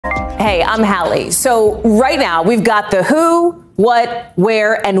Hey, I'm Hallie. So right now we've got the who, what,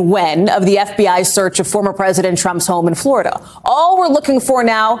 where, and when of the FBI's search of former President Trump's home in Florida. All we're looking for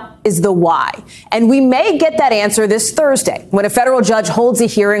now is the why. And we may get that answer this Thursday when a federal judge holds a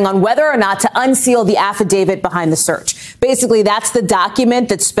hearing on whether or not to unseal the affidavit behind the search. Basically, that's the document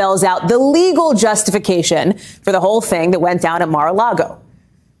that spells out the legal justification for the whole thing that went down at Mar-a-Lago.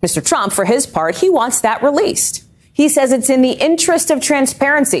 Mr. Trump, for his part, he wants that released. He says it's in the interest of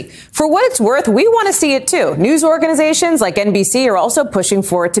transparency. For what it's worth, we want to see it, too. News organizations like NBC are also pushing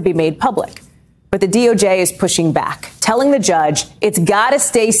for it to be made public. But the DOJ is pushing back, telling the judge it's got to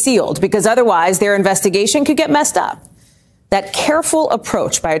stay sealed because otherwise their investigation could get messed up. That careful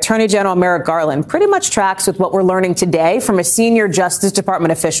approach by Attorney General Merrick Garland pretty much tracks with what we're learning today from a senior Justice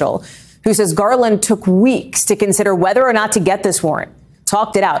Department official who says Garland took weeks to consider whether or not to get this warrant.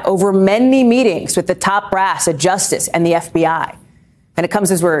 Talked it out over many meetings with the top brass at Justice and the FBI. And it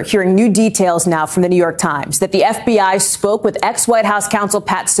comes as we're hearing new details now from the New York Times that the FBI spoke with ex-White House counsel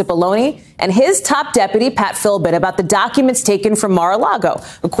Pat Cipollone and his top deputy, Pat Philbin, about the documents taken from Mar-a-Lago,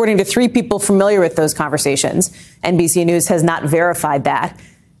 according to 3 people familiar with those conversations. NBC News has not verified that.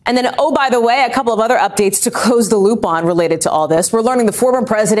 And then, oh, by the way, a couple of other updates to close the loop on related to all this. We're learning the former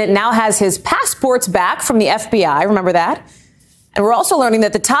president now has his passports back from the FBI. Remember that? And we're also learning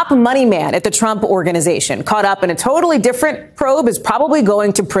that the top money man at the Trump organization, caught up in a totally different probe, is probably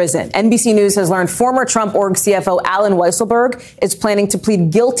going to prison. NBC News has learned former Trump org CFO Alan Weisselberg is planning to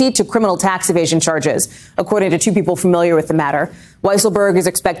plead guilty to criminal tax evasion charges, according to 2 people familiar with the matter. Weisselberg is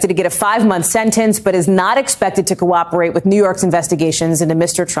expected to get a 5-month sentence, but is not expected to cooperate with New York's investigations into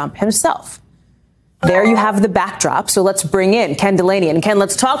Mr. Trump himself. There you have the backdrop. So let's bring in Ken Delaney. And Ken,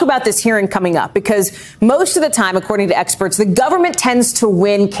 let's talk about this hearing coming up, because most of the time, according to experts, the government tends to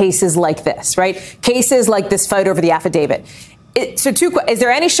win cases like this, right? Cases like this fight over the affidavit. Is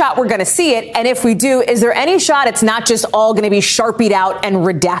there any shot we're going to see it? And if we do, is there any shot it's not just all going to be sharpied out and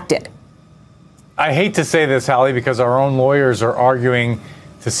redacted? I hate to say this, Hallie, because our own lawyers are arguing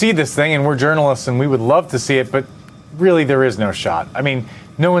to see this thing, and we're journalists and we would love to see it, but really there is no shot. I mean,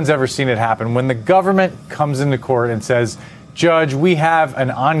 no one's ever seen it happen. When the government comes into court and says, Judge, we have an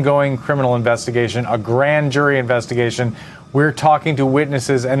ongoing criminal investigation, a grand jury investigation. We're talking to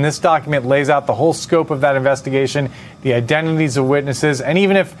witnesses, and this document lays out the whole scope of that investigation, the identities of witnesses, and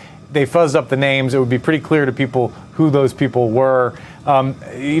even if they fuzzed up the names, it would be pretty clear to people who those people were.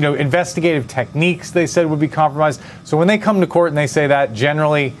 Investigative techniques, they said, would be compromised. So when they come to court and they say that,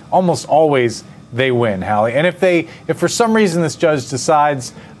 generally, almost always, they win, Hallie. And if for some reason this judge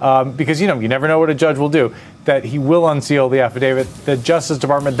decides, because, you never know what a judge will do, that he will unseal the affidavit, the Justice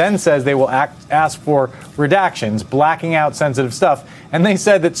Department then says they will ask for redactions, blacking out sensitive stuff. And they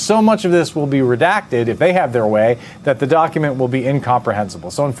said that so much of this will be redacted, if they have their way, that the document will be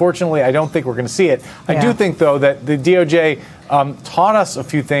incomprehensible. So unfortunately, I don't think we're going to see it. Yeah. I do think, though, that the DOJ taught us a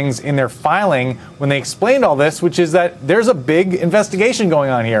few things in their filing when they explained all this, which is that there's a big investigation going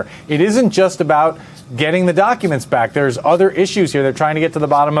on here. It isn't just about getting the documents back. There's other issues here. They're trying to get to the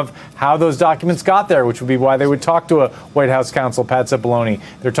bottom of how those documents got there, which would be why they would talk to a White House counsel, Pat Cipollone.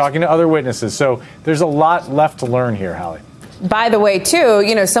 They're talking to other witnesses. So there's a lot left to learn here, Hallie. By the way, too,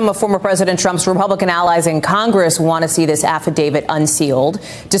 some of former President Trump's Republican allies in Congress want to see this affidavit unsealed,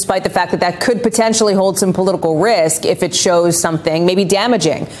 despite the fact that that could potentially hold some political risk if it shows something maybe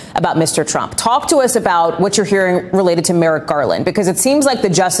damaging about Mr. Trump. Talk to us about what you're hearing related to Merrick Garland, because it seems like the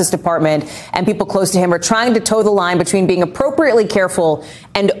Justice Department and people close to him are trying to toe the line between being appropriately careful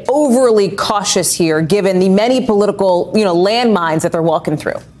and overly cautious here, given the many political, landmines that they're walking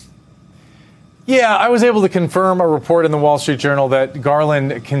through. Yeah, I was able to confirm a report in the Wall Street Journal that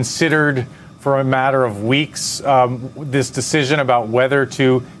Garland considered for a matter of weeks this decision about whether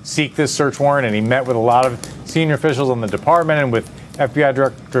to seek this search warrant. And he met with a lot of senior officials in the department and with FBI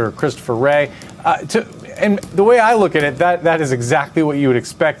Director Christopher Wray. And the way I look at it, that is exactly what you would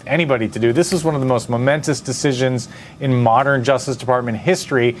expect anybody to do. This is one of the most momentous decisions in modern Justice Department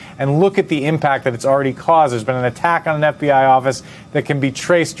history. And look at the impact that it's already caused. There's been an attack on an FBI office that can be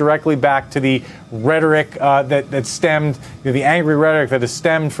traced directly back to the rhetoric that stemmed, the angry rhetoric that has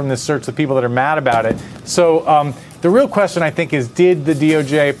stemmed from this search, the people that are mad about it. So the real question, I think, is, did the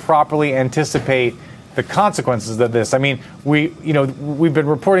DOJ properly anticipate the consequences of this? I mean, we've been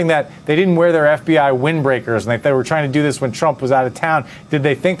reporting that they didn't wear their FBI windbreakers, and they were trying to do this when Trump was out of town. Did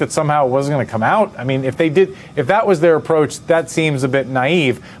they think that somehow it wasn't going to come out? I mean, if that was their approach, that seems a bit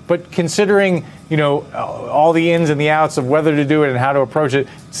naive. But considering, all the ins and the outs of whether to do it and how to approach it,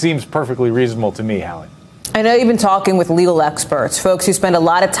 seems perfectly reasonable to me, Hallie. I know you've been talking with legal experts, folks who spend a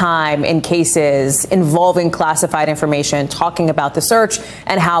lot of time in cases involving classified information, talking about the search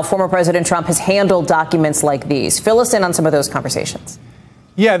and how former President Trump has handled documents like these. Fill us in on some of those conversations.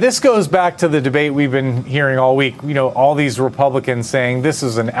 Yeah, this goes back to the debate we've been hearing all week. You know, all these Republicans saying this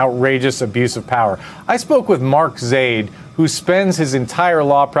is an outrageous abuse of power. I spoke with Mark Zaid, who spends his entire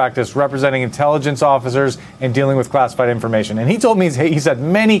law practice representing intelligence officers and dealing with classified information. And he told me he's had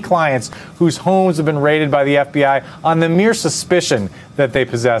many clients whose homes have been raided by the FBI on the mere suspicion that they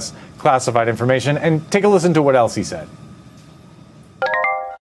possess classified information. And take a listen to what else he said.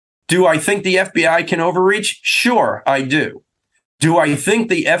 Do I think the FBI can overreach? Sure, I do. Do I think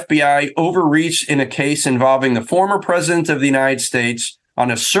the FBI overreached in a case involving the former president of the United States on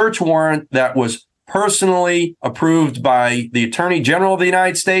a search warrant that was personally approved by the Attorney General of the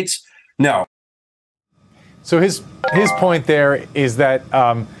United States? No. So his point there is that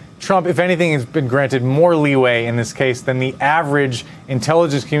Trump, if anything, has been granted more leeway in this case than the average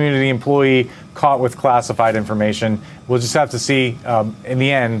intelligence community employee caught with classified information. We'll just have to see in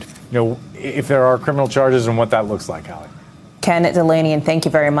the end, if there are criminal charges and what that looks like, Hallie. Ken Delaney, and thank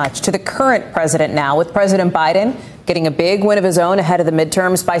you very much. To the current president now, with President Biden getting a big win of his own ahead of the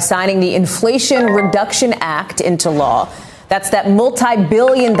midterms by signing the Inflation Reduction Act into law. That's that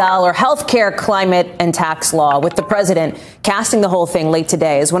multi-billion-dollar health care, climate, and tax law, with the president casting the whole thing late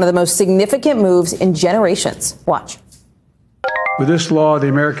today as one of the most significant moves in generations. Watch. With this law, the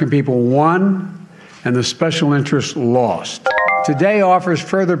American people won and the special interests lost. Today offers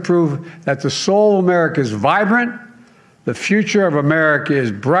further proof that the soul of America is vibrant, the future of America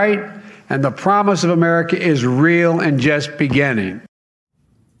is bright, and the promise of America is real and just beginning.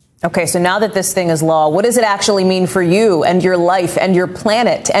 Okay, so now that this thing is law, what does it actually mean for you and your life and your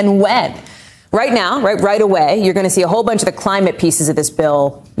planet, and when? Right now, right away, you're going to see a whole bunch of the climate pieces of this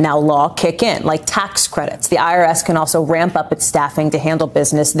bill, now law, kick in, like tax credits. The IRS can also ramp up its staffing to handle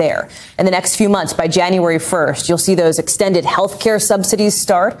business there. In the next few months, by January 1st, you'll see those extended health care subsidies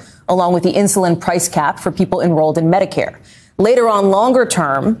start, along with the insulin price cap for people enrolled in Medicare. Later on, longer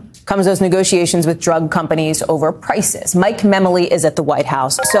term, comes those negotiations with drug companies over prices. Mike Memoli is at the White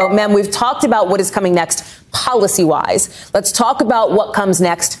House. So, Mem, we've talked about what is coming next policy-wise. Let's talk about what comes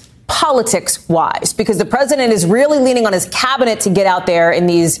next politics-wise, because the president is really leaning on his cabinet to get out there in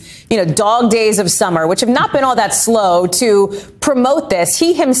these, dog days of summer, which have not been all that slow to promote this.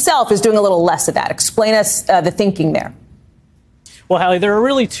 He himself is doing a little less of that. Explain us the thinking there. Well, Hallie, there are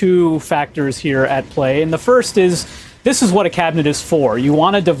really two factors here at play. And the first is, this is what a cabinet is for. You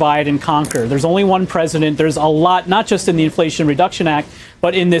want to divide and conquer. There's only one president. There's a lot, not just in the Inflation Reduction Act,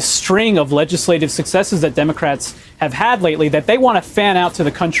 but in this string of legislative successes that Democrats have had lately that they want to fan out to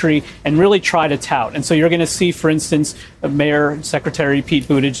the country and really try to tout. And so you're going to see, for instance, Mayor Secretary Pete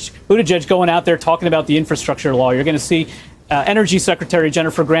Buttigieg going out there talking about the infrastructure law. You're going to see Energy Secretary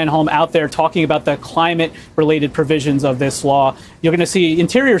Jennifer Granholm out there talking about the climate-related provisions of this law. You're going to see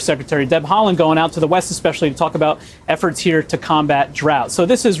Interior Secretary Deb Haaland going out to the West, especially to talk about efforts here to combat drought. So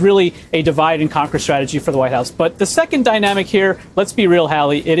this is really a divide and conquer strategy for the White House. But the second dynamic here, let's be real,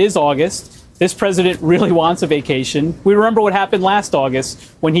 Hallie, it is August. This president really wants a vacation. We remember what happened last August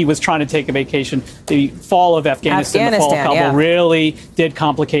when he was trying to take a vacation. The fall of Afghanistan, the fall of Kabul really did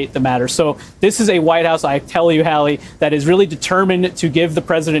complicate the matter. So this is a White House, I tell you, Hallie, that is really determined to give the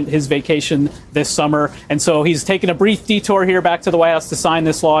president his vacation this summer. And so he's taken a brief detour here back to the White House to sign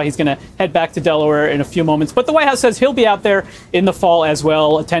this law. He's going to head back to Delaware in a few moments. But the White House says he'll be out there in the fall as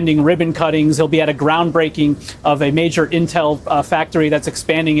well, attending ribbon cuttings. He'll be at a groundbreaking of a major Intel factory that's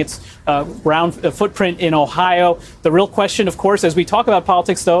expanding its footprint in Ohio. The real question, of course, as we talk about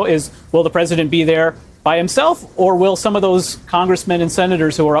politics, though, is will the president be there by himself, or will some of those congressmen and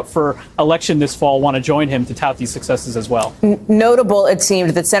senators who are up for election this fall want to join him to tout these successes as well? Notable, it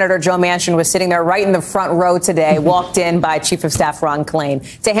seemed, that Senator Joe Manchin was sitting there right in the front row today, walked in by Chief of Staff Ron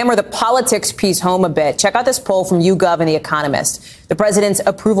Klain. To hammer the politics piece home a bit, check out this poll from YouGov and The Economist. The president's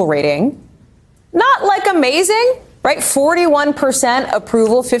approval rating, not like amazing, right? 41%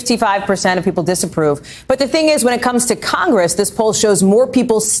 approval, 55% of people disapprove. But the thing is, when it comes to Congress, this poll shows more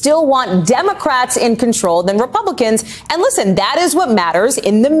people still want Democrats in control than Republicans. And listen, that is what matters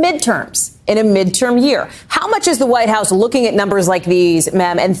in the midterms, in a midterm year. How much is the White House looking at numbers like these,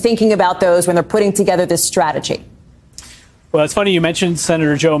 Mem, and thinking about those when they're putting together this strategy? Well, it's funny you mentioned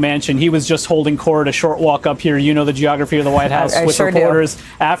Senator Joe Manchin. He was just holding court, a short walk up here. You know the geography of the White House with sure reporters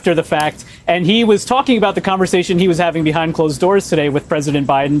after the fact. And he was talking about the conversation he was having behind closed doors today with President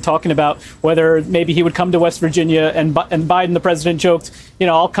Biden, talking about whether maybe he would come to West Virginia. And Biden, the president, joked,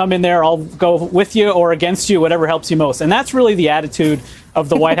 I'll come in there, I'll go with you or against you, whatever helps you most. And that's really the attitude of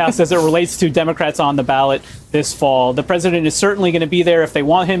the White House as it relates to Democrats on the ballot this fall. The president is certainly going to be there if they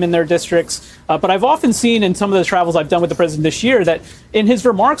want him in their districts. But I've often seen in some of the travels I've done with the president this year that in his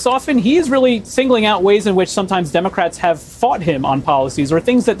remarks, often he is really singling out ways in which sometimes Democrats have fought him on policies or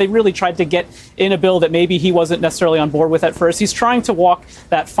things that they really tried to get in a bill that maybe he wasn't necessarily on board with at first. He's trying to walk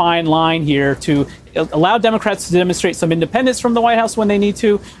that fine line here to allow Democrats to demonstrate some independence from the White House when they need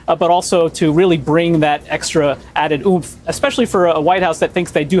to, but also to really bring that extra added oomph, especially for a White House that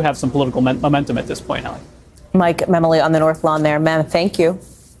thinks they do have some political momentum at this point, Hallie. Mike Memoli on the North Lawn there. Mem, thank you.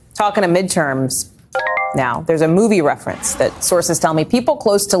 Talking to midterms now, there's a movie reference that sources tell me people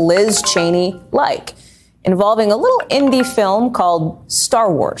close to Liz Cheney like, involving a little indie film called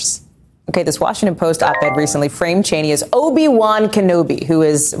Star Wars. Okay, this Washington Post op-ed recently framed Cheney as Obi-Wan Kenobi, who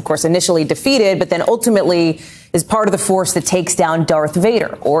is, of course, initially defeated, but then ultimately is part of the force that takes down Darth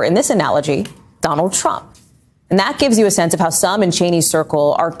Vader, or in this analogy, Donald Trump. And that gives you a sense of how some in Cheney's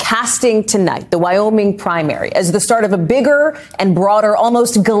circle are casting tonight, the Wyoming primary, as the start of a bigger and broader,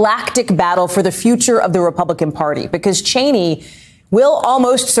 almost galactic battle for the future of the Republican Party, because Cheney will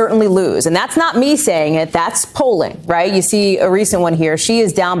almost certainly lose. And that's not me saying it. That's polling, right? You see a recent one here. She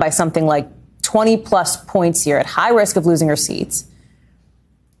is down by something like 20 plus points here, at high risk of losing her seats,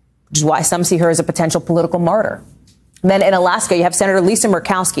 which is why some see her as a potential political martyr. And then in Alaska, you have Senator Lisa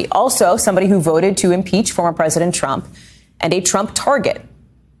Murkowski, also somebody who voted to impeach former President Trump and a Trump target.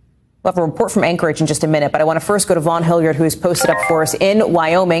 We'll have a report from Anchorage in just a minute, but I want to first go to Vaughn Hilliard, who has posted up for us in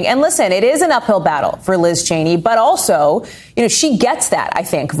Wyoming. And listen, it is an uphill battle for Liz Cheney, but also, she gets that, I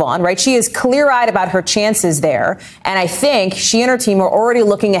think, Vaughn, right? She is clear-eyed about her chances there. And I think she and her team are already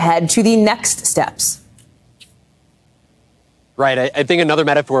looking ahead to the next steps. Right. I think another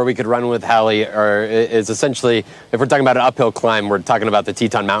metaphor we could run with, Hallie, is essentially, if we're talking about an uphill climb, we're talking about the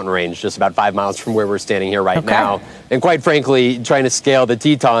Teton Mountain Range, just about 5 miles from where we're standing here right now. And quite frankly, trying to scale the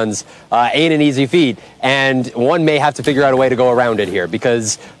Tetons ain't an easy feat. And one may have to figure out a way to go around it here,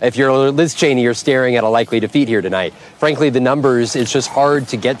 because if you're Liz Cheney, you're staring at a likely defeat here tonight. Frankly, the numbers, it's just hard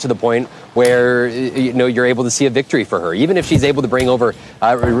to get to the point where you're able to see a victory for her, even if she's able to bring over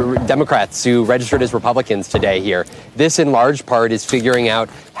Democrats who registered as Republicans today here. This, in large part, is figuring out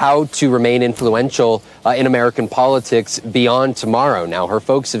how to remain influential in American politics beyond tomorrow. Now, her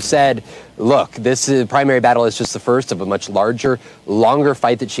folks have said, look, this primary battle is just the first of a much larger, longer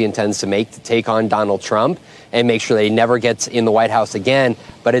fight that she intends to make to take on Donald Trump and make sure that he never gets in the White House again.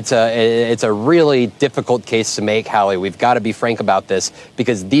 But it's a really difficult case to make, Hallie. We've got to be frank about this,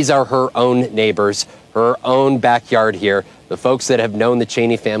 because these are her own neighbors, her own backyard here, the folks that have known the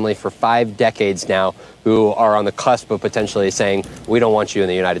Cheney family for 5 decades now, who are on the cusp of potentially saying, we don't want you in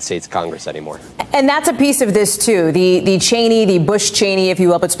the United States Congress anymore. And that's a piece of this, too. The Cheney, the Bush Cheney, if you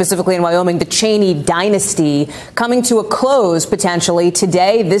will, but specifically in Wyoming, the Cheney dynasty coming to a close potentially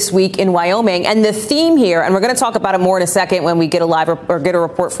today, this week in Wyoming. And the theme here, and we're going to talk about it more in a second when we get get a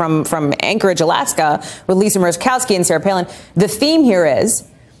report from Anchorage, Alaska, with Lisa Murkowski and Sarah Palin. The theme here is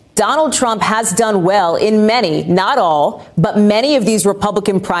Donald Trump has done well in many, not all, but many of these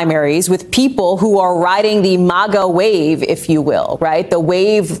Republican primaries with people who are riding the MAGA wave, if you will, right? The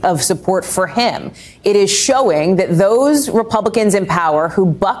wave of support for him. It is showing that those Republicans in power who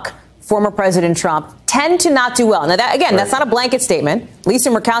buck former President Trump tend to not do well. Now, that, again, that's not a blanket statement. Lisa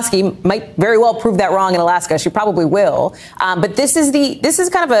Murkowski might very well prove that wrong in Alaska. She probably will. But this is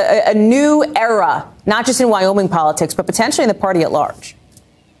kind of a new era, not just in Wyoming politics, but potentially in the party at large.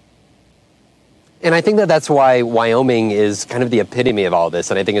 And I think that's why Wyoming is kind of the epitome of all this,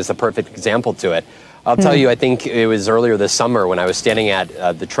 and I think it's the perfect example to it. I'll tell you, I think it was earlier this summer when I was standing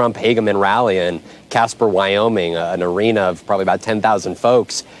at the Trump Hageman rally in Casper, Wyoming, an arena of probably about 10,000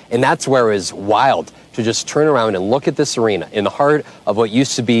 folks, and that's where it was wild to just turn around and look at this arena in the heart of what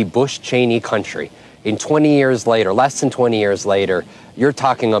used to be Bush-Cheney country. In 20 years later, less than 20 years later, you're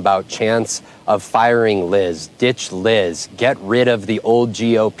talking about chance of firing Liz, ditch Liz, get rid of the old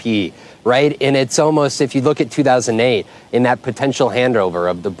GOP, right? And it's almost, if you look at 2008, in that potential handover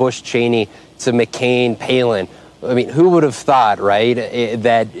of the Bush-Cheney to McCain, Palin, I mean, who would have thought, right,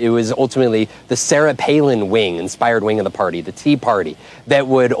 that it was ultimately the Sarah Palin wing, inspired wing of the party, the Tea Party, that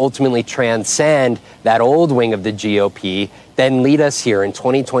would ultimately transcend that old wing of the GOP, then lead us here in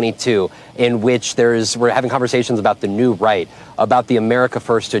 2022, in which we're having conversations about the new right, about the America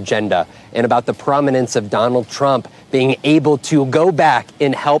First agenda, and about the prominence of Donald Trump being able to go back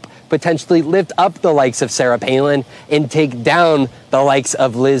and help potentially lift up the likes of Sarah Palin and take down the likes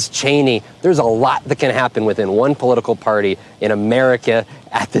of Liz Cheney. There's a lot that can happen within one political party in America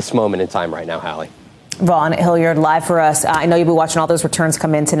at this moment in time right now, Hallie. Vaughn Hilliard live for us. I know you'll be watching all those returns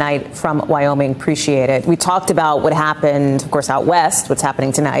come in tonight from Wyoming. Appreciate it. We talked about what happened, of course, out west, what's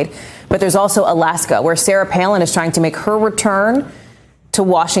happening tonight. But there's also Alaska, where Sarah Palin is trying to make her return to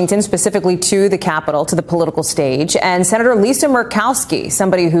Washington, specifically to the Capitol, to the political stage. And Senator Lisa Murkowski,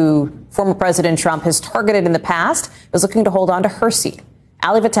 somebody who former President Trump has targeted in the past, is looking to hold on to her seat.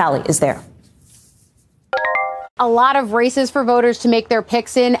 Hallie Vitale is there. A lot of races for voters to make their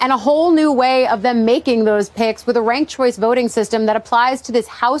picks in, and a whole new way of them making those picks with a ranked choice voting system that applies to this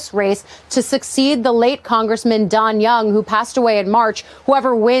House race to succeed the late Congressman Don Young, who passed away in March.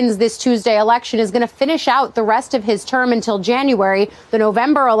 Whoever wins this Tuesday election is going to finish out the rest of his term until January. The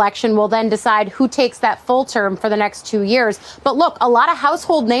November election will then decide who takes that full term for the next 2 years. But look, a lot of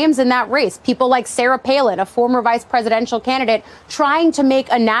household names in that race. People like Sarah Palin, a former vice presidential candidate, trying to make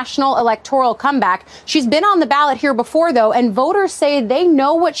a national electoral comeback. She's been on the ballot here before, though, and voters say they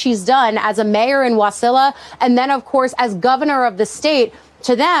know what she's done as a mayor in Wasilla and then, of course, as governor of the state.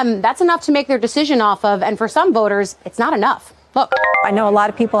 To them, that's enough to make their decision off of. And for some voters, it's not enough. Look, I know a lot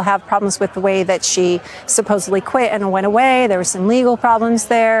of people have problems with the way that she supposedly quit and went away. There were some legal problems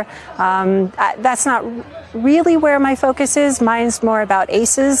there. That's not really where my focus is. Mine's more about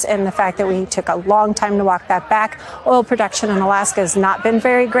ACEs and the fact that we took a long time to walk that back. Oil production in Alaska has not been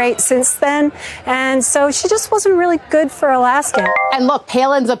very great since then. And so she just wasn't really good for Alaska. And look,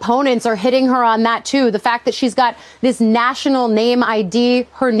 Palin's opponents are hitting her on that, too. The fact that she's got this national name ID.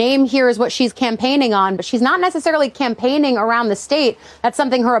 Her name here is what she's campaigning on, but she's not necessarily campaigning around the state. That's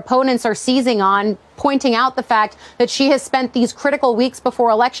something her opponents are seizing on, pointing out the fact that she has spent these critical weeks before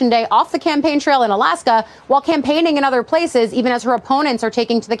Election Day off the campaign trail in Alaska while campaigning in other places, even as her opponents are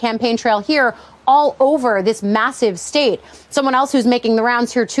taking to the campaign trail here all over this massive state. Someone else who's making the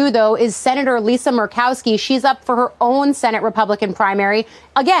rounds here, too, though, is Senator Lisa Murkowski. She's up for her own Senate Republican primary.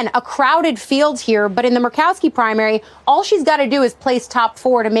 Again, a crowded field here, but in the Murkowski primary, all she's got to do is place top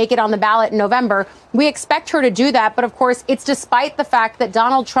 4 to make it on the ballot in November. We expect her to do that. But of course, it's despite the fact that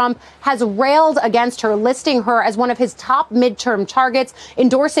Donald Trump has railed against her, listing her as one of his top midterm targets,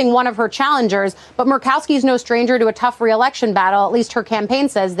 endorsing one of her challengers. But Murkowski's no stranger to a tough re-election battle. At least her campaign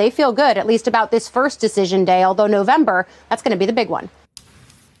says they feel good, at least about this first decision day, although November, that's going to be the big one.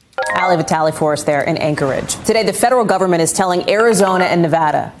 Hallie Vitale for us there in Anchorage. Today, the federal government is telling Arizona and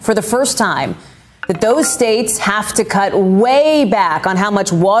Nevada for the first time that those states have to cut way back on how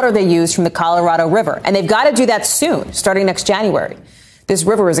much water they use from the Colorado River. And they've got to do that soon, starting next January. This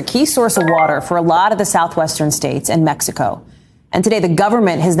river is a key source of water for a lot of the southwestern states and Mexico. And today, the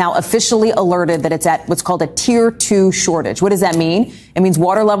government has now officially alerted that it's at what's called a Tier 2 shortage. What does that mean? It means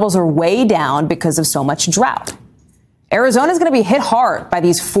water levels are way down because of so much drought. Arizona is going to be hit hard by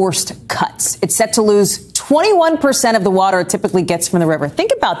these forced cuts. It's set to lose 21% of the water it typically gets from the river.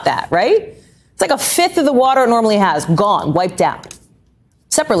 Think about that, right? It's like a fifth of the water it normally has, gone, wiped out.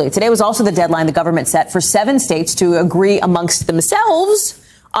 Separately, today was also the deadline the government set for 7 states to agree amongst themselves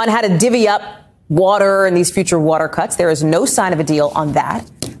on how to divvy up water and these future water cuts. There is no sign of a deal on that.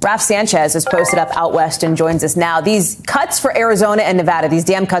 Raf Sanchez is posted up out west and joins us now. These cuts for Arizona and Nevada, these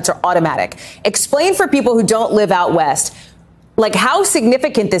dam cuts are automatic. Explain for people who don't live out west, like how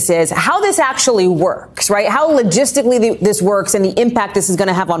significant this is, how this actually works, right? How logistically this works and the impact this is going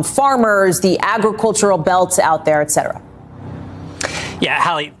to have on farmers, the agricultural belts out there, et cetera. Yeah,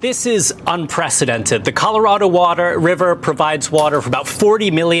 Hallie, this is unprecedented. The Colorado River provides water for about 40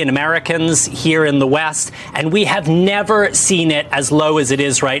 million Americans here in the West, and we have never seen it as low as it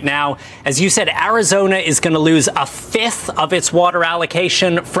is right now. As you said, Arizona is going to lose a fifth of its water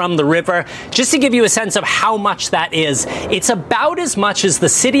allocation from the river. Just to give you a sense of how much that is, it's about as much as the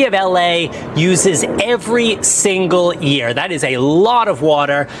city of LA uses every single year. That is a lot of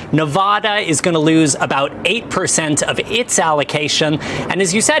water. Nevada is going to lose about 8% of its allocation. And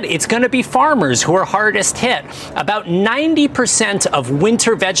as you said, it's going to be farmers who are hardest hit. About 90% of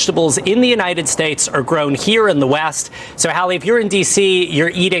winter vegetables in the United States are grown here in the West. So, Hallie, if you're in D.C., you're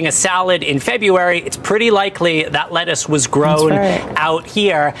eating a salad in February, it's pretty likely that lettuce was grown out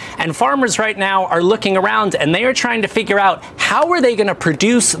here. And farmers right now are looking around and they are trying to figure out how are they going to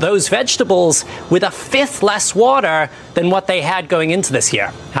produce those vegetables with a fifth less water than what they had going into this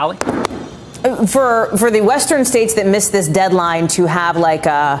year. Hallie? For the western states that missed this deadline to have like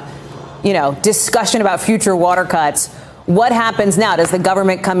a, discussion about future water cuts, what happens now? Does the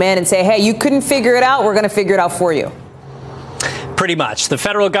government come in and say, hey, you couldn't figure it out, we're going to figure it out for you? Pretty much. The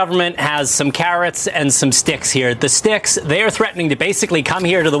federal government has some carrots and some sticks here. The sticks, they are threatening to basically come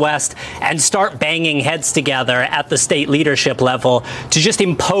here to the West and start banging heads together at the state leadership level to just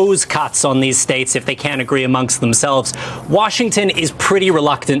impose cuts on these states if they can't agree amongst themselves. Washington is pretty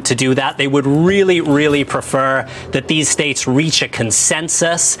reluctant to do that. They would really, really prefer that these states reach a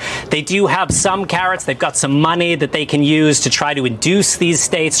consensus. They do have some carrots. They've got some money that they can use to try to induce these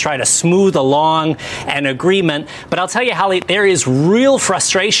states, try to smooth along an agreement. But I'll tell you, Hallie, there is real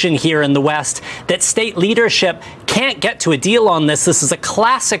frustration here in the West that state leadership can't get to a deal on this. This is a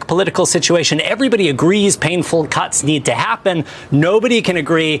classic political situation. Everybody agrees painful cuts need to happen. Nobody can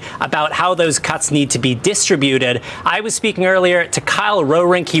agree about how those cuts need to be distributed. I was speaking earlier to Kyle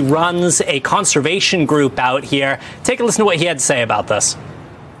Rowrink. He runs a conservation group out here. Take a listen to what he had to say about this.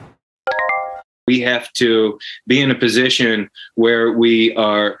 We have to be in a position where we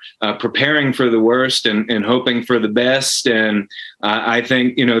are preparing for the worst and hoping for the best. And I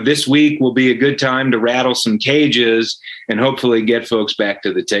think, this week will be a good time to rattle some cages and hopefully get folks back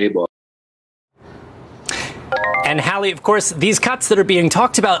to the table. And Hallie, of course, these cuts that are being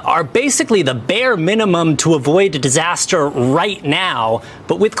talked about are basically the bare minimum to avoid a disaster right now.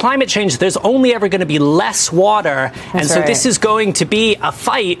 But with climate change, there's only ever going to be less water. And so this is going to be a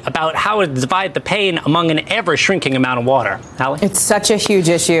fight about how to divide the pain among an ever shrinking amount of water. Hallie? It's such a huge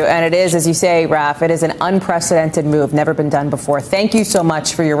issue. And it is, as you say, Raf, it is an unprecedented move, never been done before. Thank you so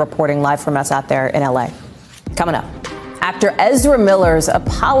much for your reporting live from us out there in LA. Coming up, actor Ezra Miller's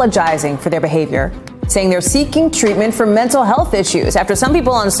apologizing for their behavior, saying they're seeking treatment for mental health issues after some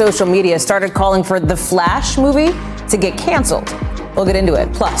people on social media started calling for the Flash movie to get canceled. We'll get into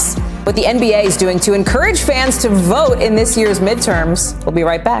it. Plus, what the NBA is doing to encourage fans to vote in this year's midterms. We'll be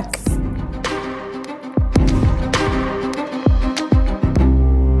right back.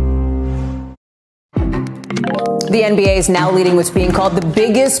 The NBA is now leading what's being called the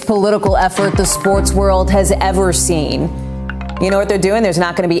biggest political effort the sports world has ever seen. You know what they're doing? There's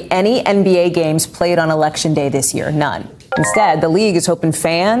not going to be any NBA games played on Election Day this year. None. Instead, the league is hoping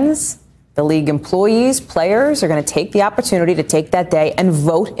fans, the league employees, players are going to take the opportunity to take that day and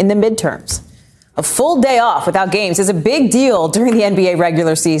vote in the midterms. A full day off without games is a big deal during the NBA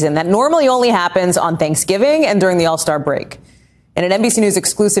regular season that normally only happens on Thanksgiving and during the All-Star break. In an NBC News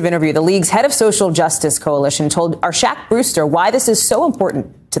exclusive interview, the league's head of social justice coalition told our Shaq Brewster why this is so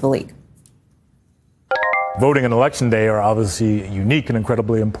important to the league. Voting and Election Day are obviously unique and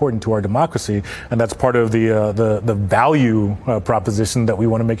incredibly important to our democracy, and that's part of the value proposition that we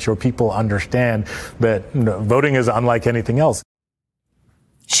want to make sure people understand, that voting is unlike anything else.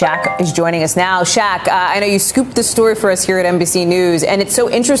 Shaq is joining us now. Shaq, I know you scooped the story for us here at NBC News, and it's so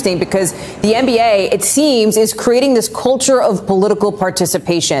interesting because the NBA, it seems, is creating this culture of political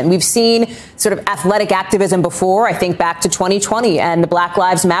participation. We've seen sort of athletic activism before. I think back to 2020 and the Black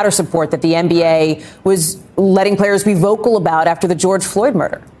Lives Matter support that the NBA was letting players be vocal about after the George Floyd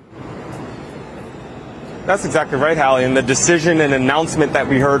murder. That's exactly right, Hallie. And the decision and announcement that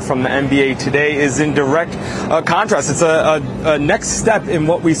we heard from the NBA today is in direct contrast. It's a next step in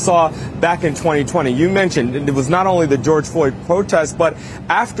what we saw back in 2020. You mentioned it was not only the George Floyd protest, but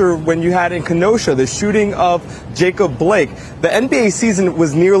after when you had in Kenosha the shooting of Jacob Blake, the NBA season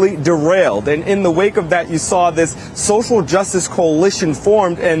was nearly derailed. And in the wake of that, you saw this social justice coalition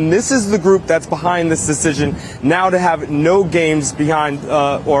formed. And this is the group that's behind this decision now to have no games behind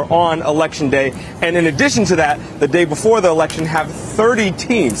or on Election Day. And in addition to that, the day before the election, have 30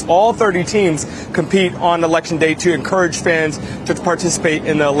 teams, all 30 teams compete on Election Day to encourage fans to participate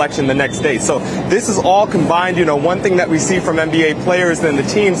in the election the next day. So this is all combined. One thing that we see from NBA players and the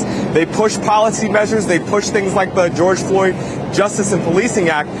teams, they push policy measures, they push things like the George Floyd Justice and Policing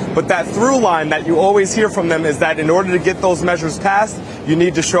Act, but that through line that you always hear from them is that in order to get those measures passed, you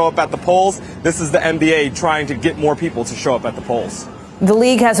need to show up at the polls. This is the NBA trying to get more people to show up at the polls. The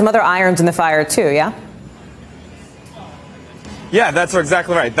league has some other irons in the fire too, yeah? Yeah, that's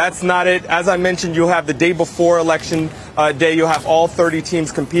exactly right. That's not it. As I mentioned, you'll have the day before Election Day, you'll have all 30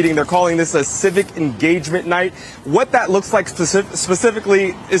 teams competing. They're calling this a civic engagement night. What that looks like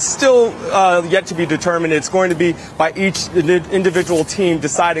specifically is still yet to be determined. It's going to be by each individual team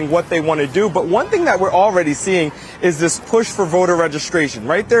deciding what they want to do. But one thing that we're already seeing is this push for voter registration.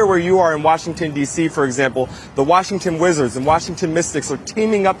 Right there where you are in Washington, D.C., for example, the Washington Wizards and Washington Mystics are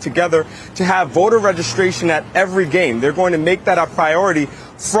teaming up together to have voter registration at every game. They're going to make that a priority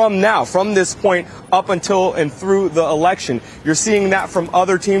from this point up until and through the election. You're seeing that from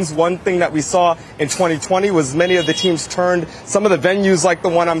other teams. One thing that we saw in 2020 was many of the teams turned some of the venues like the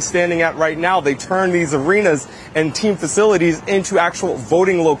one I'm standing at right now. They turned these arenas and team facilities into actual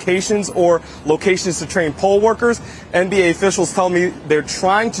voting locations or locations to train poll workers. NBA officials tell me they're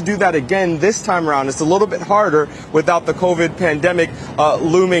trying to do that again this time around. It's a little bit harder without the COVID pandemic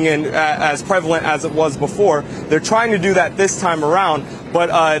looming and as prevalent as it was before. They're trying to do that this time around,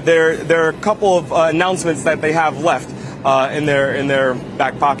 but there are a couple of announcements that they have left in their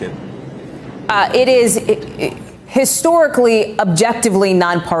back pocket. It is historically, objectively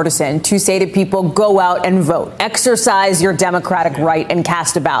nonpartisan to say to people, go out and vote, exercise your democratic right and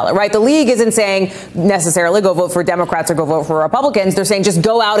cast a ballot, right? The league isn't saying necessarily go vote for Democrats or go vote for Republicans. They're saying just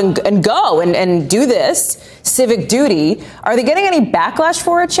go out and go and do this civic duty. Are they getting any backlash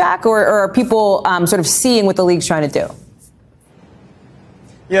for it, Shaq, or are people sort of seeing what the league's trying to do?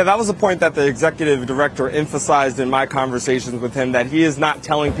 Yeah, that was a point that the executive director emphasized in my conversations with him, that he is not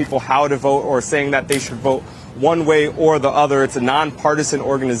telling people how to vote or saying that they should vote one way or the other. It's a nonpartisan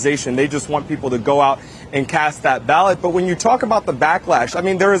organization. They just want people to go out and cast that ballot. But when you talk about the backlash, I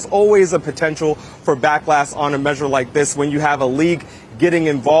mean, there is always a potential for backlash on a measure like this when you have a league getting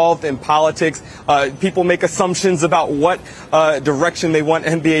involved in politics. People make assumptions about what direction they want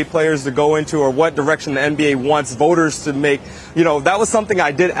NBA players to go into or what direction the NBA wants voters to make. You know, that was something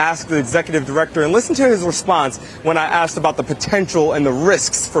I did ask the executive director, and listen to his response when I asked about the potential and the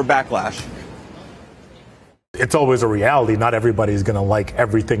risks for backlash. It's always a reality. Not everybody's going to like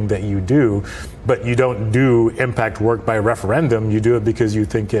everything that you do, but you don't do impact work by referendum. You do it because you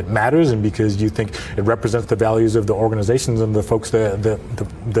think it matters and because you think it represents the values of the organizations and the folks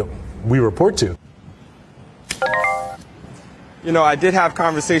that we report to. You know, I did have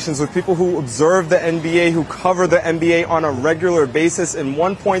conversations with people who observe the NBA, who cover the NBA on a regular basis. And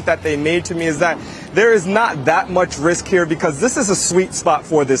one point that they made to me is that there is not that much risk here because this is a sweet spot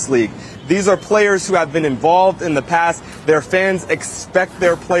for this league. These are players who have been involved in the past. Their fans expect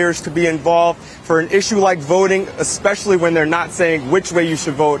their players to be involved. For an issue like voting, especially when they're not saying which way you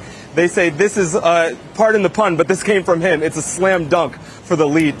should vote, they say this is, pardon the pun, but this came from him. It's a slam dunk for the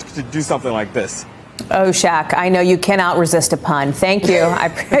league to do something like this. Oh, Shaq, I know you cannot resist a pun. Thank you. I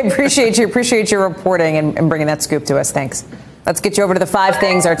appreciate you. Appreciate your reporting and bringing that scoop to us. Thanks. Let's get you over to the 5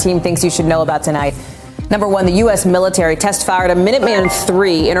 things our team thinks you should know about tonight. Number 1, the U.S. military test-fired a Minuteman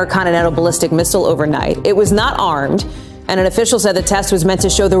III intercontinental ballistic missile overnight. It was not armed, and an official said the test was meant to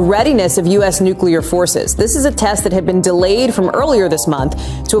show the readiness of U.S. nuclear forces. This is a test that had been delayed from earlier this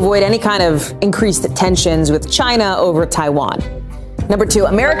month to avoid any kind of increased tensions with China over Taiwan. Number 2,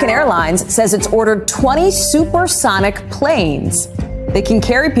 American Airlines says it's ordered 20 supersonic planes. They can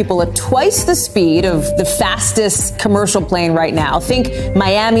carry people at twice the speed of the fastest commercial plane right now. Think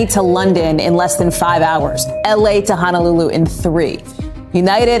Miami to London in less than 5 hours, LA to Honolulu in 3.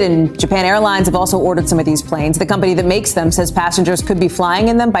 United and Japan Airlines have also ordered some of these planes. The company that makes them says passengers could be flying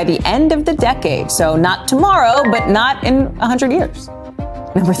in them by the end of the decade. So not tomorrow, but not in 100 years.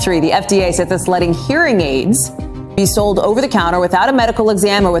 Number 3, the FDA says it's letting hearing aids be sold over the counter without a medical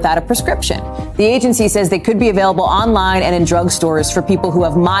exam or without a prescription. The agency says they could be available online and in drugstores for people who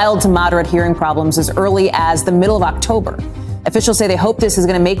have mild to moderate hearing problems as early as the middle of October. Officials say they hope this is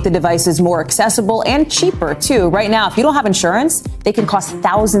going to make the devices more accessible and cheaper, too. Right now, if you don't have insurance, they can cost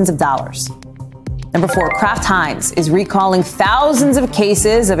thousands of dollars. Number 4, Kraft Heinz is recalling thousands of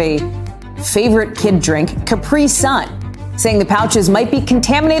cases of a favorite kid drink, Capri Sun, saying the pouches might be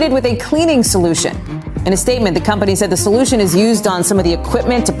contaminated with a cleaning solution. In a statement, the company said the solution is used on some of the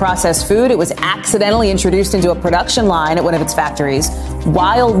equipment to process food. It was accidentally introduced into a production line at one of its factories.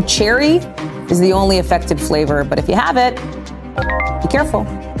 Wild cherry is the only affected flavor, but if you have it, be careful.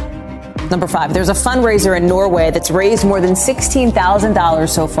 Number 5, there's a fundraiser in Norway that's raised more than $16,000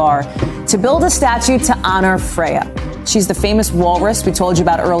 so far to build a statue to honor Freya. She's the famous walrus we told you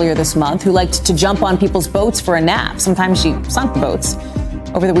about earlier this month who liked to jump on people's boats for a nap. Sometimes she sunk the boats.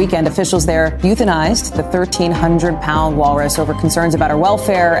 Over the weekend, officials there euthanized the 1,300-pound walrus over concerns about her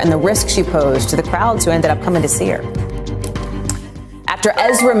welfare and the risk she posed to the crowds who ended up coming to see her. Actor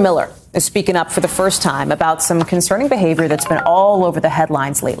Ezra Miller is speaking up for the first time about some concerning behavior that's been all over the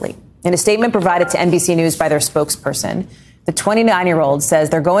headlines lately. In a statement provided to NBC News by their spokesperson, the 29-year-old says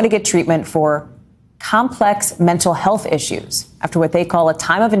they're going to get treatment for complex mental health issues after what they call a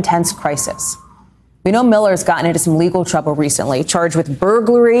time of intense crisis. We know Miller's gotten into some legal trouble recently, charged with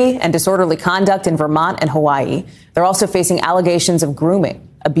burglary and disorderly conduct in Vermont and Hawaii. They're also facing allegations of grooming,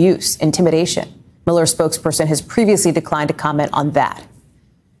 abuse, intimidation. Miller's spokesperson has previously declined to comment on that.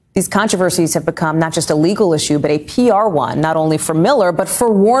 These controversies have become not just a legal issue, but a PR one, not only for Miller, but for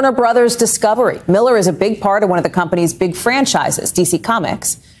Warner Brothers Discovery. Miller is a big part of one of the company's big franchises, DC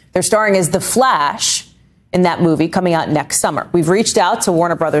Comics. They're starring as The Flash in that movie coming out next summer. We've reached out to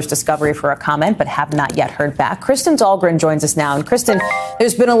Warner Brothers Discovery for a comment, but have not yet heard back. Kristen Dahlgren joins us now. And Kristen,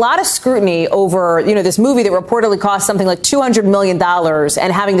 there's been a lot of scrutiny over, this movie that reportedly cost something like $200 million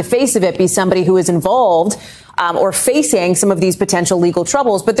and having the face of it be somebody who is involved or facing some of these potential legal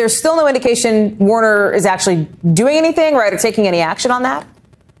troubles. But there's still no indication Warner is actually doing anything, right, or taking any action on that?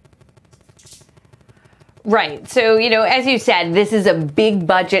 Right. So, as you said, this is a big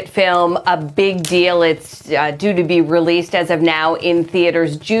budget film, a big deal. It's due to be released as of now in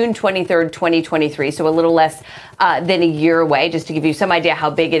theaters June 23rd, 2023. So a little less than a year away. Just to give you some idea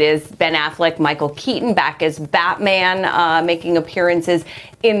how big it is, Ben Affleck, Michael Keaton back as Batman, making appearances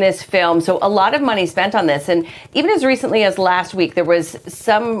in this film. So a lot of money spent on this. And even as recently as last week, there were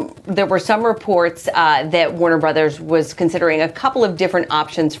some reports that Warner Brothers was considering a couple of different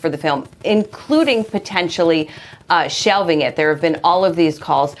options for the film, including potentially shelving it. There have been all of these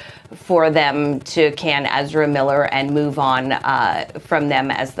calls for them to can Ezra Miller and move on from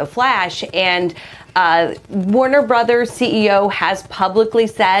them as The Flash. And Warner Brothers CEO has publicly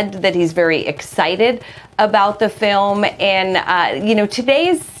said that he's very excited about the film. And,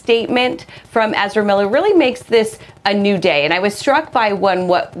 today's statement from Ezra Miller really makes this a new day. And I was struck by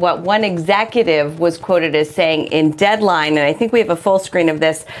what one executive was quoted as saying in Dateline, and I think we have a full screen of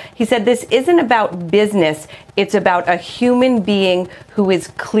this. He said, "This isn't about business. It's about a human being who is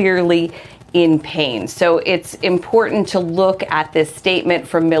clearly in pain." So it's important to look at this statement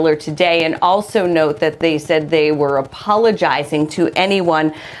from Miller today and also note that they said they were apologizing to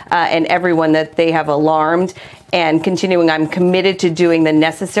anyone and everyone that they have alarmed, and continuing, "I'm committed to doing the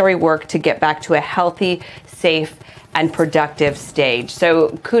necessary work to get back to a healthy, safe, and productive stage."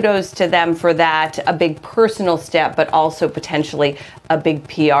 So kudos to them for that. A big personal step, but also potentially a big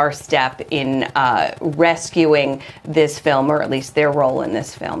PR step in rescuing this film, or at least their role in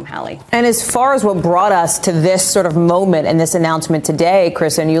this film, Hallie. And as far as what brought us to this sort of moment and this announcement today,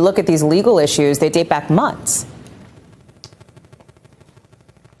 Kristen, you look at these legal issues, they date back months.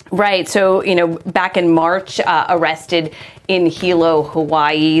 Right. So, back in March, arrested in Hilo,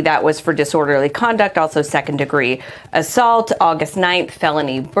 Hawaii. That was for disorderly conduct, also second-degree assault. August 9th,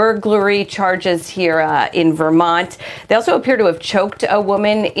 felony burglary charges here in Vermont. They also appear to have choked a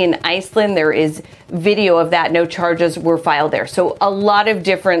woman in Iceland. There is video of that. No charges were filed there. So a lot of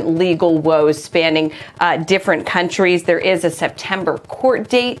different legal woes spanning different countries. There is a September court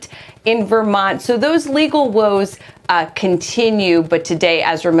date in Vermont. So those legal woes continue. But today,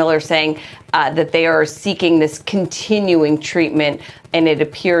 Ezra Miller saying that they are seeking this continuing treatment. And it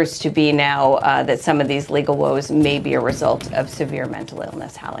appears to be now that some of these legal woes may be a result of severe mental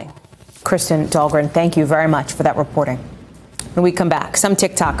illness, Hallie. Kristen Dahlgren, thank you very much for that reporting. When we come back, some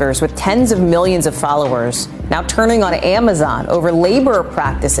TikTokers with tens of millions of followers now turning on Amazon over labor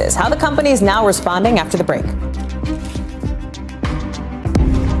practices. How the company is now responding after the break.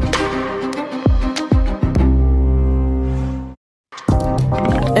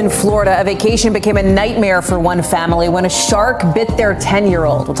 In Florida, a vacation became a nightmare for one family when a shark bit their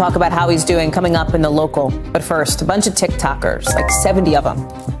 10-year-old. We'll talk about how he's doing coming up in the local. But first, a bunch of TikTokers, like 70 of them.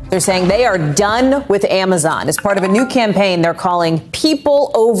 They're saying they are done with Amazon as part of a new campaign they're calling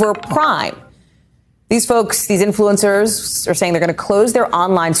People Over Prime. These folks, these influencers, are saying they're going to close their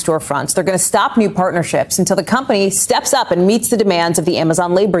online storefronts. They're going to stop new partnerships until the company steps up and meets the demands of the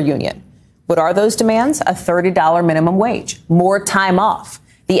Amazon labor union. What are those demands? A $30 minimum wage, more time off,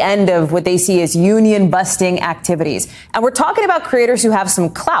 the end of what they see as union-busting activities. And we're talking about creators who have some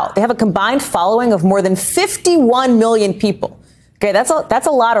clout. They have a combined following of more than 51 million people. Okay, that's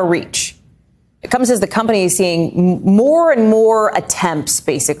a lot of reach. It comes as the company is seeing more and more attempts,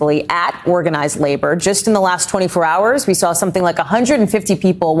 basically, at organized labor. Just in the last 24 hours, we saw something like 150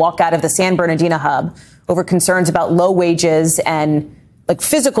 people walk out of the San Bernardino hub over concerns about low wages and like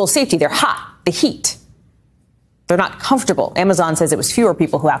physical safety. They're hot, the heat. They're not comfortable. Amazon says it was fewer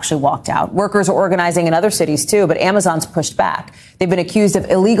people who actually walked out. Workers are organizing in other cities, too, but Amazon's pushed back. They've been accused of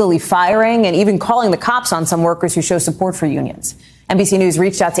illegally firing and even calling the cops on some workers who show support for unions. NBC News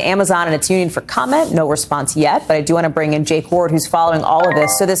reached out to Amazon and its union for comment. No response yet, but I do want to bring in Jake Ward, who's following all of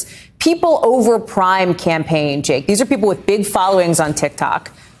this. So this People Over Prime campaign, Jake, these are people with big followings on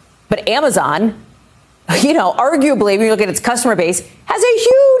TikTok. But Amazon, arguably, when you look at its customer base, has a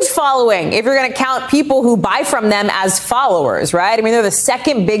huge following if you're going to count people who buy from them as followers, right? I mean, they're the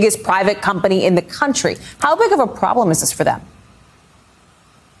second biggest private company in the country. How big of a problem is this for them?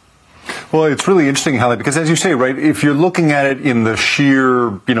 Well, it's really interesting, Hallie, because as you say, right, if you're looking at it in the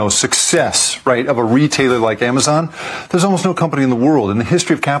sheer, success, right, of a retailer like Amazon, there's almost no company in the world in the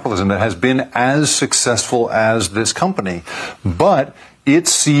history of capitalism that has been as successful as this company. But it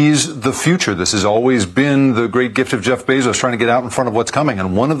sees the future. This has always been the great gift of Jeff Bezos, trying to get out in front of what's coming.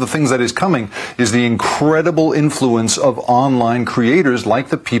 And one of the things that is coming is the incredible influence of online creators like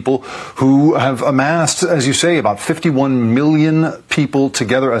the people who have amassed, as you say, about 51 million people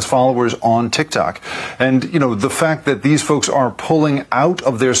together as followers on TikTok. And, the fact that these folks are pulling out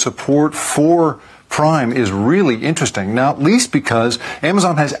of their support for Prime is really interesting, not least because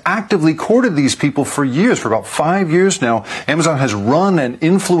Amazon has actively courted these people for years. For about 5 years now, Amazon has run an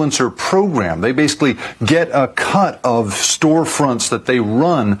influencer program. They basically get a cut of storefronts that they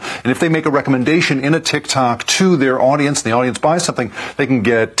run, and if they make a recommendation in a TikTok to their audience, and the audience buys something, they can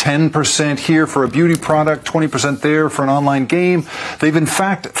get 10% here for a beauty product, 20% there for an online game. They've in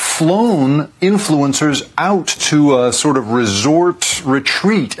fact flown influencers out to a sort of resort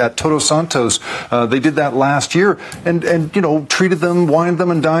retreat at Todos Santos. They did that last year and treated them, wined them,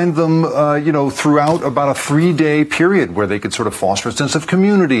 and dined them, throughout about a 3-day period where they could sort of foster a sense of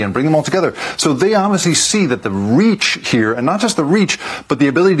community and bring them all together. So they obviously see that the reach here, and not just the reach, but the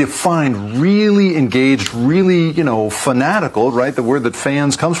ability to find really engaged, really, fanatical, right, the word that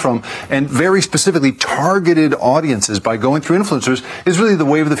fans comes from, and very specifically targeted audiences by going through influencers is really the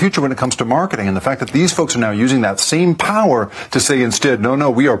wave of the future when it comes to marketing. And the fact that these folks are now using that same power to say instead,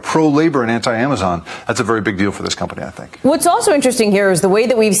 no, we are pro-labor and anti-Amazon, that's a very big deal for this company, I think. What's also interesting here is the way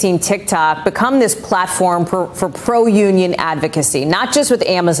that we've seen TikTok become this platform for pro-union advocacy, not just with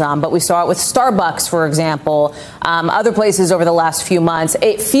Amazon, but we saw it with Starbucks, for example, other places over the last few months.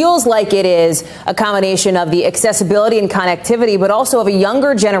 It feels like it is a combination of the accessibility and connectivity, but also of a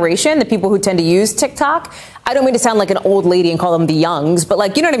younger generation, the people who tend to use TikTok. I don't mean to sound like an old lady and call them the youngs,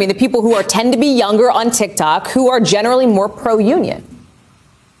 but you know what I mean? The people who tend to be younger on TikTok who are generally more pro-union.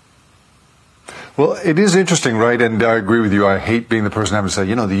 Well, it is interesting, right? And I agree with you. I hate being the person having to say,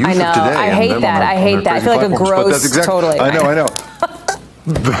 the youth of today. I hate that. I hate that. I feel like a gross, totally. I know.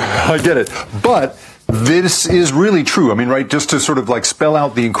 I get it. But this is really true. I mean, right, just to sort of spell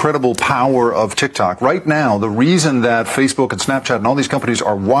out the incredible power of TikTok. Right now, the reason that Facebook and Snapchat and all these companies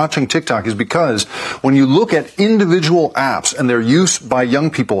are watching TikTok is because when you look at individual apps and their use by young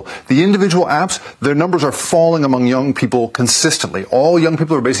people, the individual apps, their numbers are falling among young people consistently. All young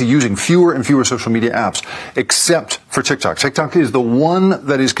people are basically using fewer and fewer social media apps, except for TikTok. TikTok is the one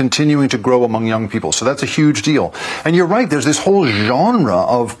that is continuing to grow among young people. So that's a huge deal. And you're right, there's this whole genre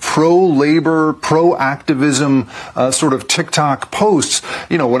of pro-labor, pro-activism sort of TikTok posts.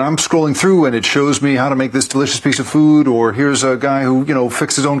 When I'm scrolling through and it shows me how to make this delicious piece of food, or here's a guy who,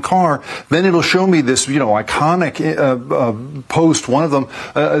 fixed his own car, then it'll show me this, iconic post. One of them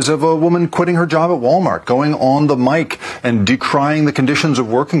is of a woman quitting her job at Walmart, going on the mic and decrying the conditions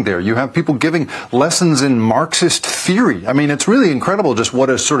of working there. You have people giving lessons in Marxist theory. I mean, it's really incredible just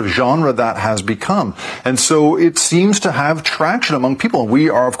what a sort of genre that has become. And so it seems to have traction among people. And we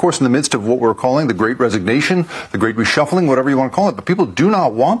are, of course, in the midst of what we're calling the Great Resignation, the Great Reshuffling, whatever you want to call it. But people do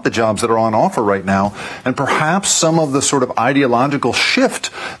not want the jobs that are on offer right now. And perhaps some of the sort of ideological shift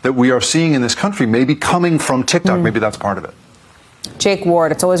that we are seeing in this country may be coming from TikTok. Maybe that's part of it. Jake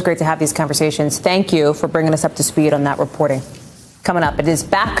Ward, it's always great to have these conversations. Thank you for bringing us up to speed on that reporting. Coming up, it is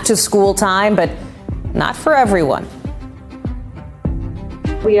back to school time, but not for everyone.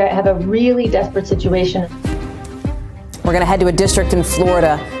 We have a really desperate situation. We're going to head to a district in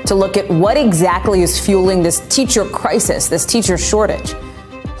Florida to look at what exactly is fueling this teacher crisis, this teacher shortage.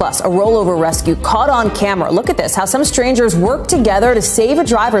 Plus, a rollover rescue caught on camera. Look at this, how some strangers work together to save a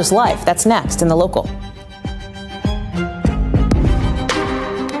driver's life. That's next in The Local.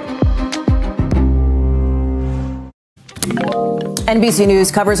 NBC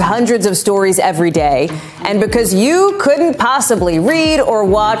News covers hundreds of stories every day. And because you couldn't possibly read or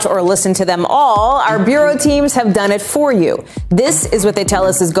watch or listen to them all, our bureau teams have done it for you. This is what they tell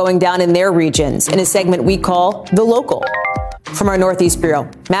us is going down in their regions in a segment we call The Local. From our Northeast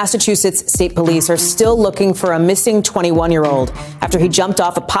Bureau, Massachusetts State Police are still looking for a missing 21-year-old after he jumped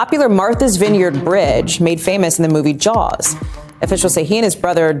off a popular Martha's Vineyard bridge made famous in the movie Jaws. Officials say he and his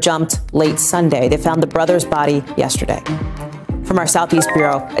brother jumped late Sunday. They found the brother's body yesterday. From our Southeast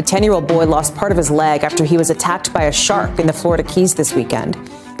Bureau, a 10-year-old boy lost part of his leg after he was attacked by a shark in the Florida Keys this weekend.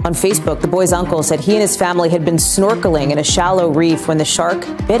 On Facebook, the boy's uncle said he and his family had been snorkeling in a shallow reef when the shark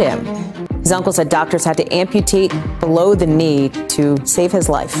bit him. His uncle said doctors had to amputate below the knee to save his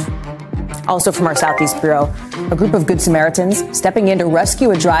life. Also from our Southeast Bureau, a group of Good Samaritans stepping in to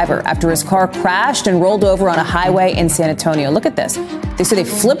rescue a driver after his car crashed and rolled over on a highway in San Antonio. Look at this. They say they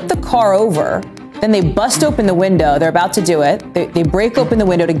flipped the car over, then they bust open the window. They're about to do it. They break open the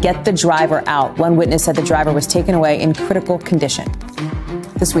window to get the driver out. One witness said the driver was taken away in critical condition.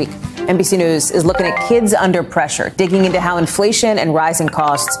 This week, NBC News is looking at kids under pressure, digging into how inflation and rising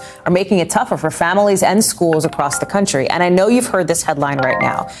costs are making it tougher for families and schools across the country. And I know you've heard this headline right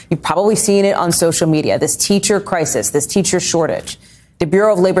now. You've probably seen it on social media, this teacher crisis, this teacher shortage. The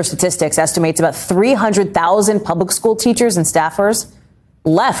Bureau of Labor Statistics estimates about 300,000 public school teachers and staffers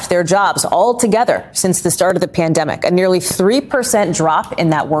left their jobs altogether since the start of the pandemic, a nearly 3% drop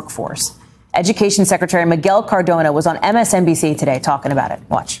in that workforce. Education Secretary Miguel Cardona was on MSNBC today talking about it.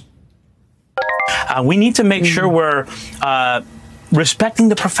 Watch. We need to make sure we're respecting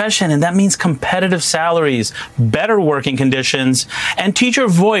the profession, and that means competitive salaries, better working conditions, and teacher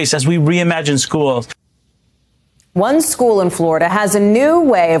voice as we reimagine schools. One school in Florida has a new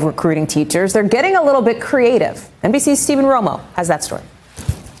way of recruiting teachers. They're getting a little bit creative. NBC's Stephen Romo has that story.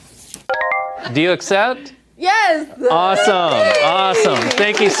 Do you accept? Yes. Awesome.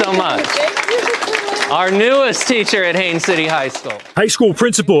 Thank you so much. Our newest teacher at Haines City High School. High school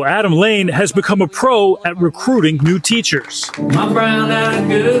principal Adam Lane has become a pro at recruiting new teachers. My brown eyed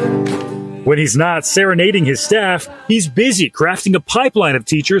girl. When he's not serenading his staff, he's busy crafting a pipeline of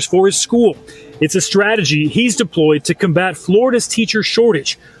teachers for his school. It's a strategy he's deployed to combat Florida's teacher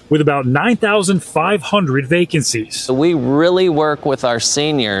shortage, with about 9,500 vacancies. We really work with our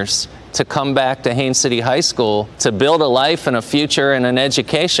seniors to come back to Haines City High School to build a life and a future and an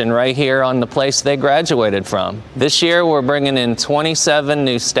education right here on the place they graduated from. This year, we're bringing in 27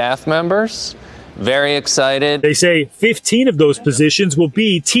 new staff members. Very excited. They say 15 of those positions will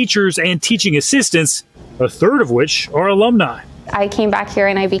be teachers and teaching assistants, a third of which are alumni. I came back here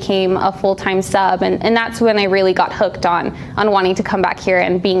and I became a full-time sub, and that's when I really got hooked on wanting to come back here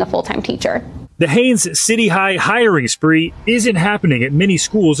and being a full-time teacher. The Haines City High hiring spree isn't happening at many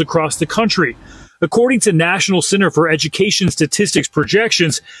schools across the country. According to National Center for Education Statistics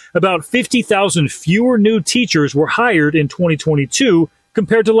projections, about 50,000 fewer new teachers were hired in 2022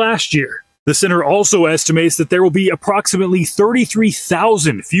 compared to last year. The center also estimates that there will be approximately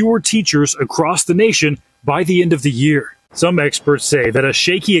 33,000 fewer teachers across the nation by the end of the year. Some experts say that a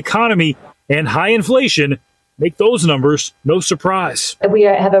shaky economy and high inflation make those numbers no surprise. We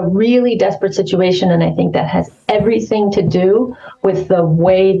have a really desperate situation, and I think that has everything to do with the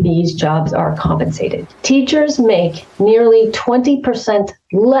way these jobs are compensated. Teachers make nearly 20%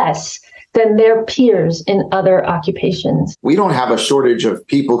 less than their peers in other occupations. We don't have a shortage of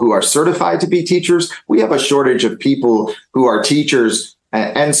people who are certified to be teachers. We have a shortage of people who are teachers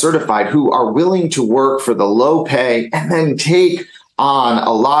and certified who are willing to work for the low pay and then take on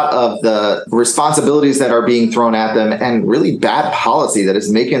a lot of the responsibilities that are being thrown at them, and really bad policy that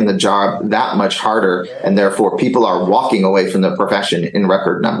is making the job that much harder. And therefore, people are walking away from the profession in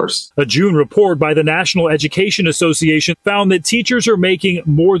record numbers. A June report by the National Education Association found that teachers are making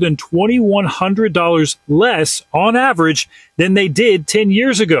more than $2,100 less on average than they did 10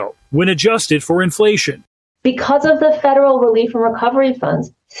 years ago when adjusted for inflation. Because of the federal relief and recovery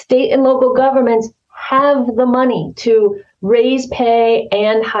funds, state and local governments have the money to raise pay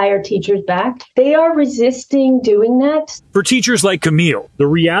and hire teachers back. They are resisting doing that. For teachers like Camille, the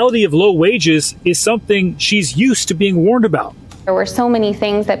reality of low wages is something she's used to being warned about. There were so many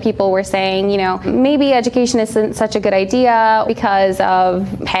things that people were saying, maybe education isn't such a good idea because of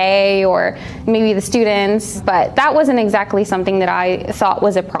pay or maybe the students, but that wasn't exactly something that I thought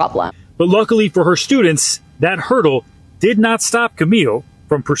was a problem. But luckily for her students, that hurdle did not stop Camille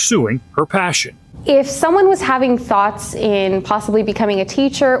from pursuing her passion. If someone was having thoughts in possibly becoming a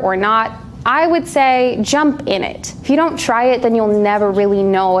teacher or not, I would say jump in it. If you don't try it, then you'll never really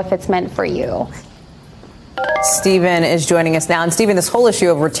know if it's meant for you. Stephen is joining us now. And Stephen, this whole issue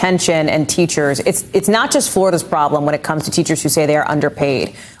of retention and teachers, it's not just Florida's problem when it comes to teachers who say they are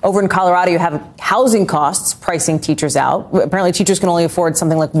underpaid. Over in Colorado, you have housing costs pricing teachers out. Apparently, teachers can only afford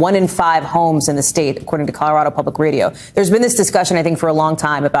something like 1 in 5 homes in the state, according to Colorado Public Radio. There's been this discussion, I think, for a long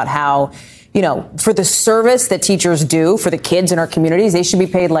time about how, for the service that teachers do for the kids in our communities, they should be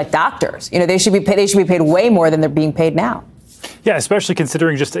paid like doctors. They should be paid way more than they're being paid now. Yeah, especially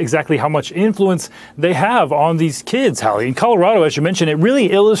considering just exactly how much influence they have on these kids, Hallie. In Colorado, as you mentioned, it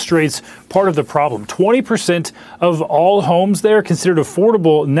really illustrates part of the problem. 20% of all homes there considered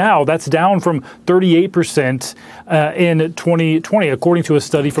affordable now. That's down from 38% in 2020, according to a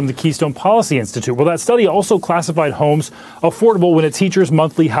study from the Keystone Policy Institute. Well, that study also classified homes affordable when a teacher's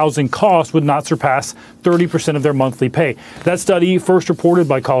monthly housing cost would not surpass 30% of their monthly pay. That study, first reported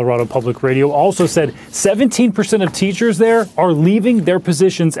by Colorado Public Radio, also said 17% of teachers there are leaving their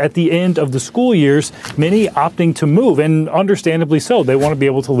positions at the end of the school years, many opting to move, and understandably so. They want to be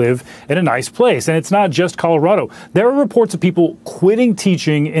able to live in a nice place. And it's not just Colorado. There are reports of people quitting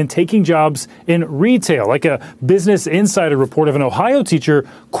teaching and taking jobs in retail, like a Business Insider report of an Ohio teacher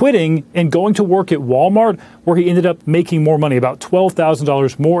quitting and going to work at Walmart, where he ended up making more money, about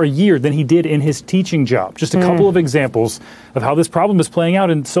 $12,000 more a year than he did in his teaching job. Just a couple of examples of how this problem is playing out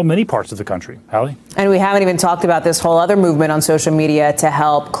in so many parts of the country. Hallie? And we haven't even talked about this whole other movement on social media to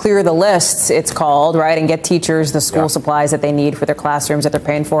help clear the lists, it's called, right, and get teachers the school supplies that they need for their classrooms that they're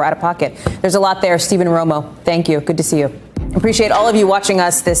paying for out of pocket. There's a lot there. Stephen Romo, thank you. Good to see you. Appreciate all of you watching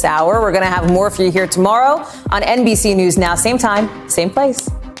us this hour. We're going to have more for you here tomorrow on NBC News Now. Same time, same place.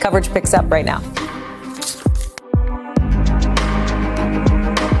 Coverage picks up right now.